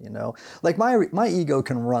life, you know? Like my ego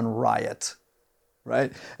can run riot,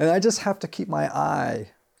 right? And I just have to keep my eye.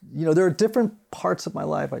 You know, there are different parts of my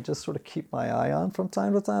life I just sort of keep my eye on from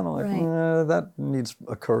time to time. I'm like, that needs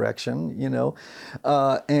a correction, you know?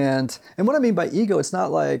 And what I mean by ego, it's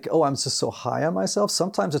not like, oh, I'm just so high on myself.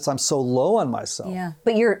 Sometimes it's I'm so low on myself. Yeah,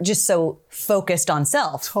 but you're just so focused on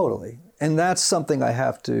self. Totally. And that's something I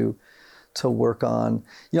have to work on.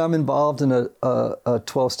 You know, I'm involved in a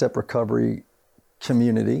 12-step recovery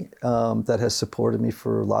community that has supported me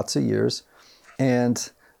for lots of years. And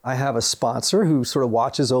I have a sponsor who sort of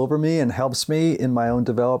watches over me and helps me in my own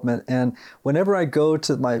development. And whenever I go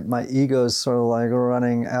to my ego is sort of like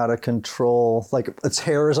running out of control, like its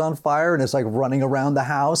hair is on fire and it's like running around the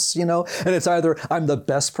house, you know, and it's either I'm the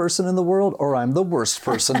best person in the world or I'm the worst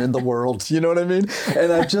person in the world. You know what I mean?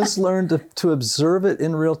 And I've just learned to observe it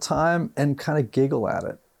in real time and kind of giggle at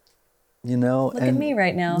it. You know, look at me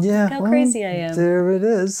right now. Yeah, look how crazy I am. There it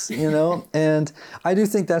is, you know, and I do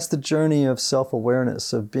think that's the journey of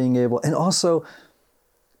self-awareness, of being able, and also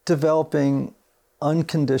developing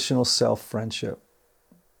unconditional self-friendship,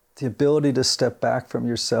 the ability to step back from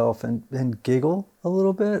yourself and giggle a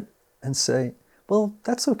little bit and say, well,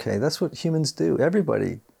 that's okay. That's what humans do.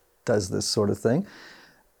 Everybody does this sort of thing.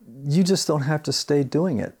 You just don't have to stay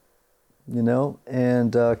doing it, you know,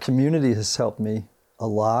 and community has helped me a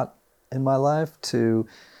lot in my life to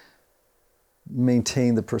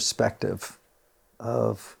maintain the perspective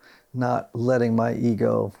of not letting my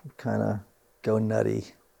ego kind of go nutty.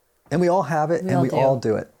 And we all have it, and we all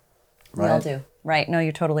do it. Right? We all do. Right. No,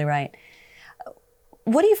 you're totally right.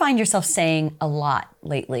 What do you find yourself saying a lot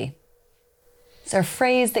lately? Is there a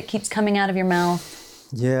phrase that keeps coming out of your mouth?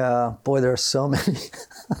 Yeah, boy, there are so many.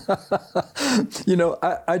 You know,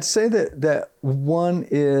 I'd say that one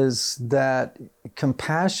is that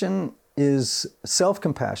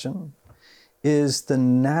self-compassion is the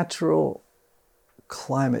natural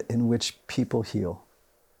climate in which people heal.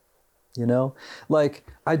 You know, like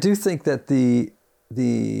I do think that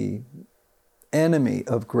the enemy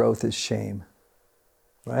of growth is shame,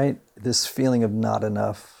 right? This feeling of not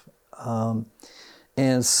enough.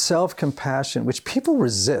 And self-compassion, which people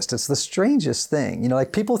resist. It's the strangest thing. You know,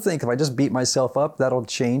 like people think if I just beat myself up, that'll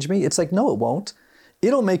change me. It's like, no, it won't.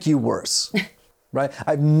 It'll make you worse, right?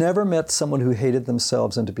 I've never met someone who hated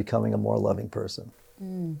themselves into becoming a more loving person,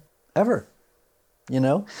 ever, you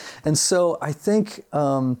know? And so I think,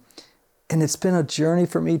 and it's been a journey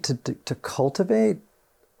for me to cultivate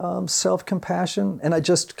self-compassion. And I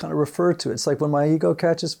just kind of refer to it. It's like when my ego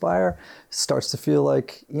catches fire, it starts to feel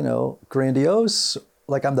like, you know, grandiose,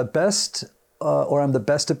 like I'm the best, or I'm the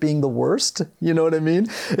best at being the worst. You know what I mean?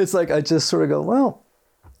 It's like, I just sort of go, well,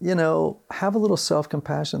 you know, have a little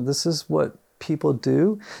self-compassion. This is what people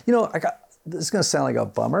do. You know, this is going to sound like a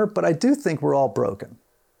bummer, but I do think we're all broken.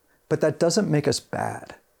 But that doesn't make us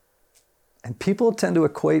bad. And people tend to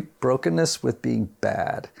equate brokenness with being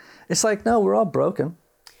bad. It's like, no, we're all broken.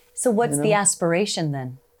 So what's the aspiration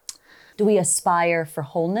then? Do we aspire for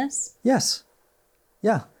wholeness? Yes.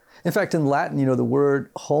 Yeah. In fact, in Latin, you know, the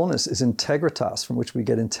word wholeness is integritas, from which we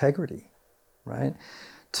get integrity, right?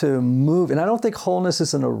 To move. And I don't think wholeness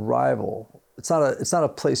is an arrival. It's not a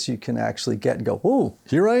place you can actually get and go, oh,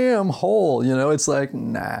 here I am, whole. You know, it's like,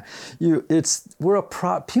 nah.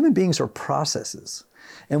 Human beings are processes.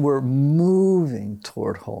 And we're moving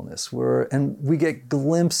toward wholeness. And we get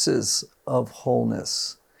glimpses of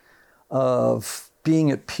wholeness, of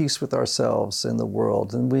being at peace with ourselves and the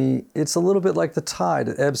world. And it's a little bit like the tide.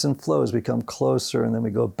 It ebbs and flows. We come closer and then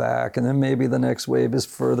we go back. And then maybe the next wave is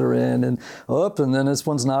further in and up. And then this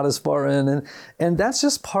one's not as far in. And that's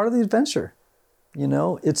just part of the adventure. You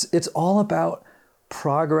know, it's all about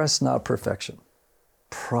progress, not perfection.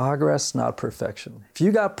 Progress, not perfection. If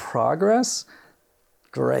you got progress,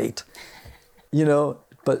 great. You know,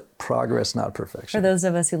 but progress, not perfection. For those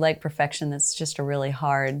of us who like perfection, that's just a really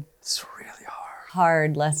hard. It's really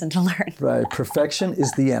hard lesson to learn. Right. Perfection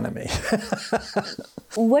is the enemy.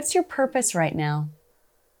 What's your purpose right now?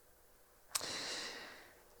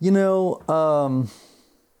 You know,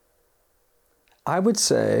 I would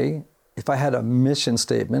say if I had a mission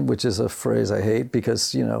statement, which is a phrase I hate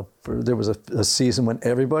because, you know, there was a season when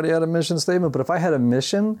everybody had a mission statement, but if I had a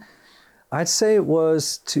mission, I'd say it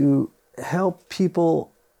was to help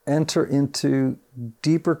people enter into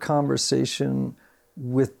deeper conversation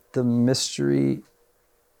with the mystery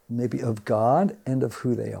maybe of God and of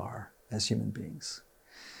who they are as human beings.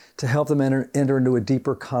 To help them enter into a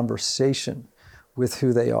deeper conversation with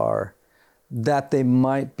who they are, that they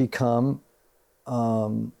might become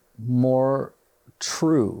more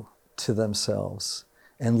true to themselves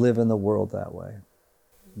and live in the world that way.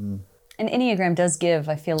 And Enneagram does give,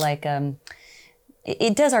 I feel like,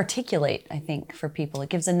 it does articulate, I think, for people. It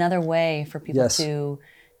gives another way for people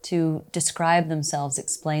to describe themselves,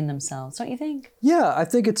 explain themselves, don't you think? Yeah, I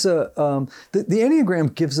think it's the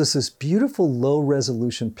Enneagram gives us this beautiful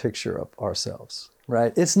low-resolution picture of ourselves,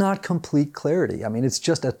 right? It's not complete clarity. I mean, it's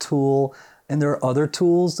just a tool, and there are other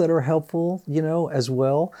tools that are helpful, you know, as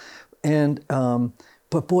well. And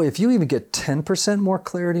but boy, if you even get 10% more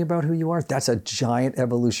clarity about who you are, that's a giant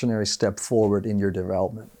evolutionary step forward in your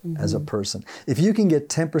development as a person. If you can get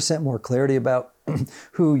 10% more clarity about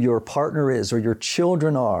who your partner is, or your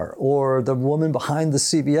children are, or the woman behind the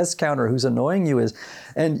CVS counter who's annoying you is,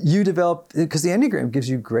 and you develop, because the Enneagram gives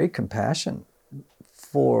you great compassion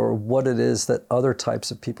for what it is that other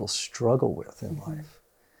types of people struggle with in life,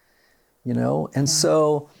 you know? And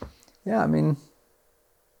so, yeah, I mean,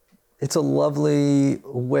 it's a lovely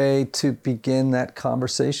way to begin that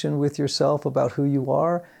conversation with yourself about who you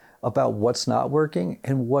are, about what's not working,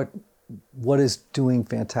 and what is doing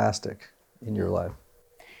fantastic in your life.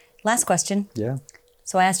 Last question. Yeah.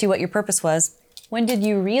 So I asked you what your purpose was. When did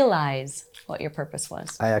you realize what your purpose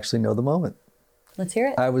was? I actually know the moment. Let's hear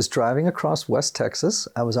it. I was driving across West Texas.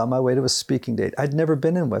 I was on my way to a speaking date. I'd never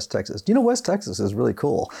been in West Texas. You know, West Texas is really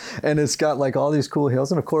cool. And it's got like all these cool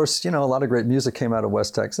hills. And of course, you know, a lot of great music came out of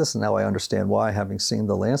West Texas. And now I understand why, having seen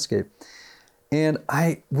the landscape. And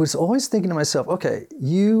I was always thinking to myself, okay,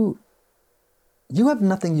 you have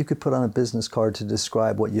nothing you could put on a business card to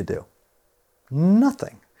describe what you do.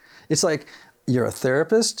 Nothing. It's like, you're a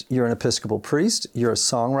therapist, you're an Episcopal priest, you're a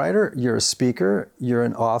songwriter, you're a speaker, you're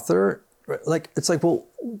an author. Like, it's like, well,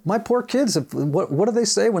 my poor kids, what do they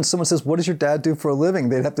say when someone says, what does your dad do for a living?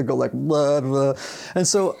 They'd have to go like, blah, blah. And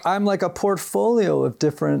so I'm like a portfolio of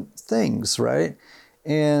different things, right?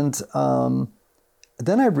 And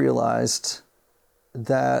then I realized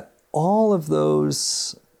that all of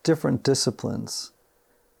those different disciplines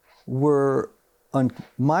were, on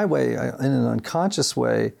my way, in an unconscious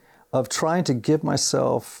way, of trying to give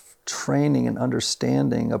myself training and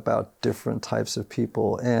understanding about different types of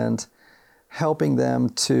people and helping them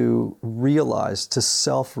to realize, to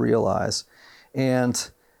self-realize.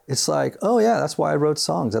 And it's like, oh yeah, that's why I wrote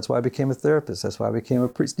songs. That's why I became a therapist. That's why I became a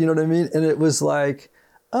priest. You know what I mean? And it was like,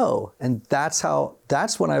 oh, and that's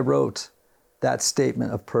when I wrote that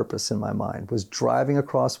statement of purpose in my mind, was driving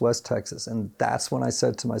across West Texas. And that's when I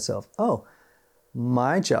said to myself, oh,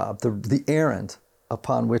 my job, the errand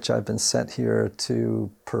upon which I've been sent here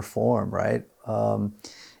to perform, right,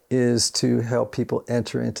 is to help people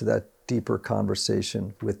enter into that deeper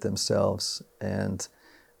conversation with themselves and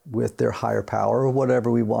with their higher power, or whatever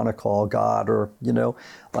we want to call God, or, you know,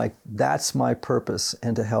 like that's my purpose,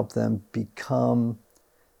 and to help them become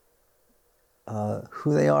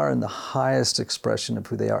who they are in the highest expression of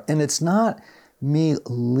who they are. And it's not me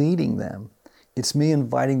leading them. It's me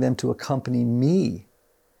inviting them to accompany me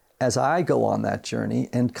as I go on that journey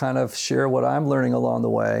and kind of share what I'm learning along the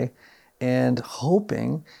way, and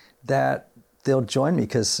hoping that they'll join me,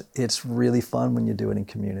 because it's really fun when you do it in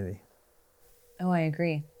community. Oh, I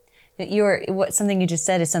agree. Something you just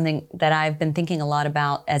said is something that I've been thinking a lot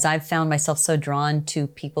about as I've found myself so drawn to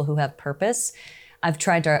people who have purpose. I've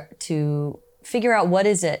tried to figure out, what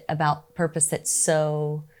is it about purpose that's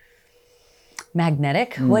so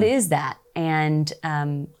magnetic? What is that? And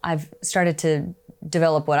I've started to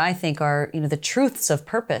develop what I think are, the truths of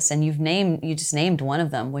purpose. And you just named one of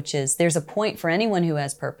them, which is, there's a point for anyone who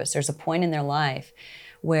has purpose. There's a point in their life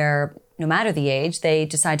where, no matter the age, they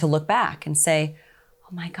decide to look back and say,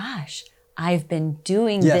 oh my gosh, I've been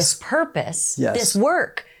doing this purpose, this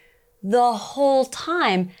work, the whole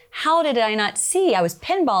time. How did I not see? I was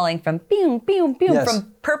pinballing from boom, boom, boom,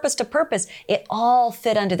 from purpose to purpose. It all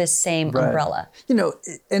fit under this same umbrella.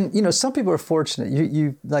 Some people are fortunate.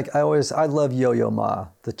 I love Yo-Yo Ma,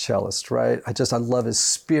 the cellist, right? I love his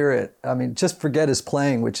spirit. I mean, just forget his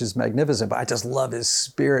playing, which is magnificent, but I just love his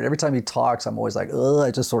spirit. Every time he talks, I'm always like, ugh,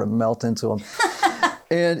 I just sort of melt into him.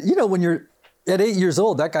 And, when you're at 8 years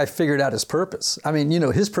old, that guy figured out his purpose. I mean,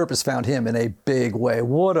 his purpose found him in a big way.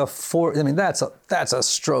 That's a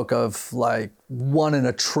stroke of like 1 in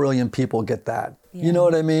a trillion people get that. Yeah. You know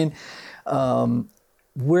what I mean?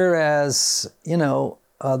 Whereas,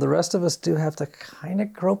 the rest of us do have to kind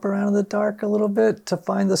of grope around in the dark a little bit to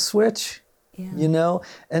find the switch,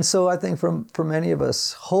 And so I think for many of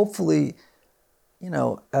us, hopefully, at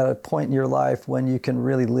a point in your life when you can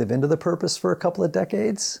really live into the purpose for a couple of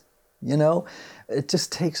decades, it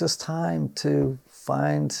just takes us time to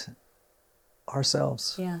find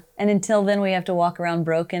ourselves. Yeah. And until then, we have to walk around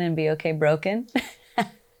broken and be okay broken.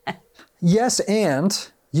 Yes, and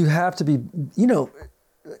you have to be,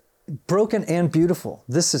 broken and beautiful.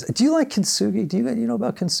 Do you like kintsugi? Do you know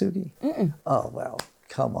about kintsugi? Mm-mm. Oh, well,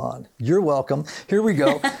 come on. You're welcome. Here we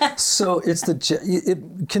go. So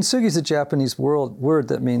kintsugi is a Japanese word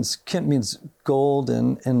that means, kint means gold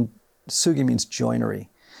and sugi means joinery.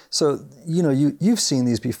 So, you've seen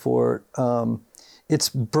these before. It's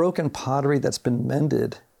broken pottery that's been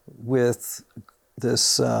mended with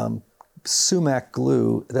this sumac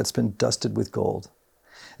glue that's been dusted with gold.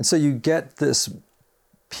 And so you get this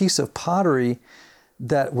piece of pottery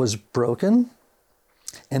that was broken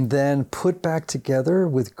and then put back together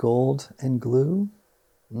with gold and glue.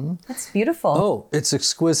 That's beautiful. Oh, it's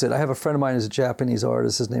exquisite. I have a friend of mine who's a Japanese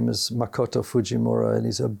artist. His name is Makoto Fujimura, and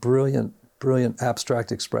he's a brilliant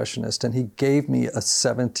abstract expressionist, and he gave me a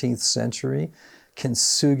 17th century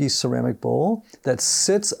kintsugi ceramic bowl that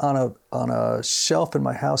sits on a shelf in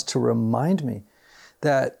my house to remind me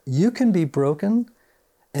that you can be broken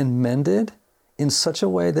and mended in such a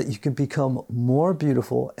way that you can become more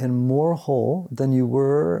beautiful and more whole than you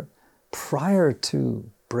were prior to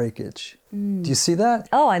breakage. Do you see that?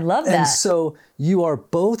 Oh, I love that. And so you are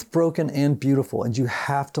both broken and beautiful, and you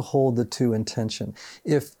have to hold the two in tension.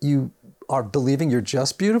 If you are believing you're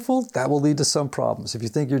just beautiful, that will lead to some problems. If you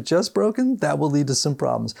think you're just broken, that will lead to some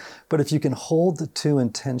problems. But if you can hold the two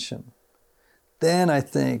in tension, then I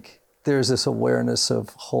think there's this awareness of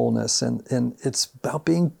wholeness, and it's about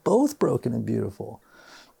being both broken and beautiful.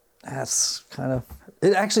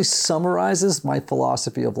 It actually summarizes my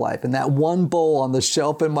philosophy of life. And that one bowl on the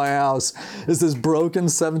shelf in my house is this broken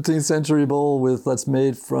 17th century bowl that's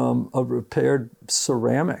made from a repaired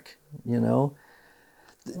ceramic,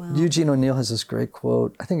 Wow. Eugene O'Neill has this great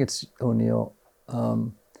quote. I think it's O'Neill.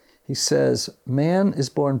 He says, man is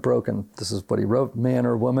born broken. This is what he wrote. Man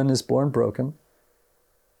or woman is born broken.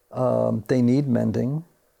 They need mending.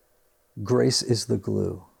 Grace is the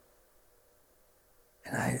glue.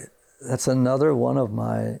 And that's another one of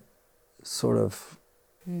my sort of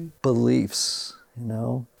beliefs you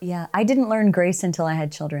know? Yeah, I didn't learn grace until I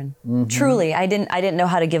had children. Truly, I didn't know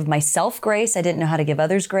how to give myself grace. I didn't know how to give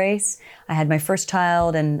others grace. I had my first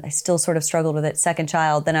child and I still sort of struggled with it. Second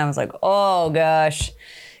child, then I was like, oh gosh,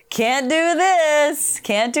 can't do this,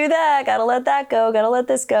 can't do that, gotta let that go, gotta let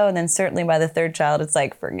this go. And then certainly by the third child, it's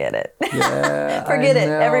like, forget it. Yeah, forget it.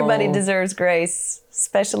 Everybody deserves grace,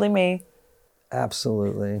 especially me.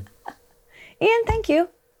 Absolutely. Ian, thank you.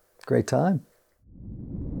 Great time.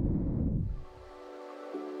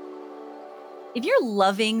 If you're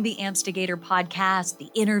loving the Amstigator podcast, the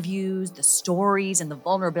interviews, the stories, and the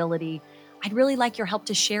vulnerability, I'd really like your help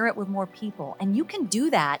to share it with more people. And you can do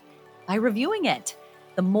that by reviewing it.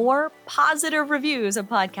 The more positive reviews a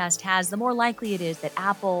podcast has, the more likely it is that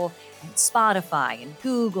Apple and Spotify and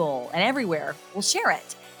Google and everywhere will share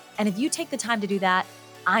it. And if you take the time to do that,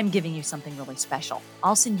 I'm giving you something really special.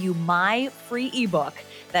 I'll send you my free ebook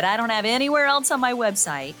that I don't have anywhere else on my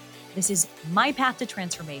website. This is my path to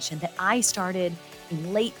transformation that I started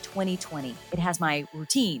in late 2020. It has my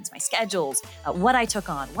routines, my schedules, what I took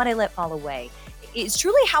on, what I let fall away. It's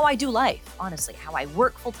truly how I do life, honestly, how I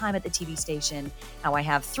work full-time at the TV station, how I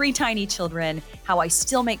have 3 tiny children, how I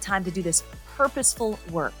still make time to do this purposeful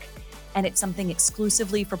work. And it's something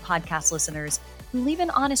exclusively for podcast listeners who leave an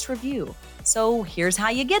honest review. So here's how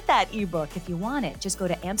you get that ebook if you want it. Just go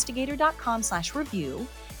to amstigator.com/review.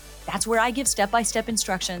 That's where I give step-by-step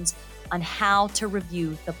instructions on how to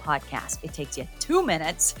review the podcast. It takes you 2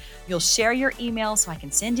 minutes. You'll share your email so I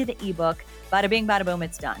can send you the ebook. Bada bing, bada boom,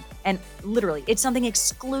 it's done. And literally, it's something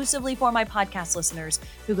exclusively for my podcast listeners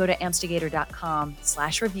who go to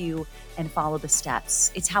amstigator.com/review and follow the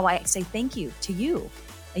steps. It's how I say thank you to you.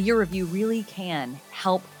 Your review really can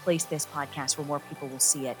help place this podcast where more people will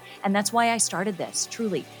see it. And that's why I started this,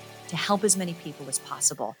 truly, to help as many people as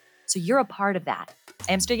possible. So you're a part of that.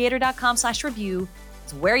 Amstigator.com/review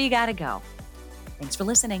is where you got to go. Thanks for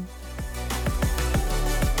listening.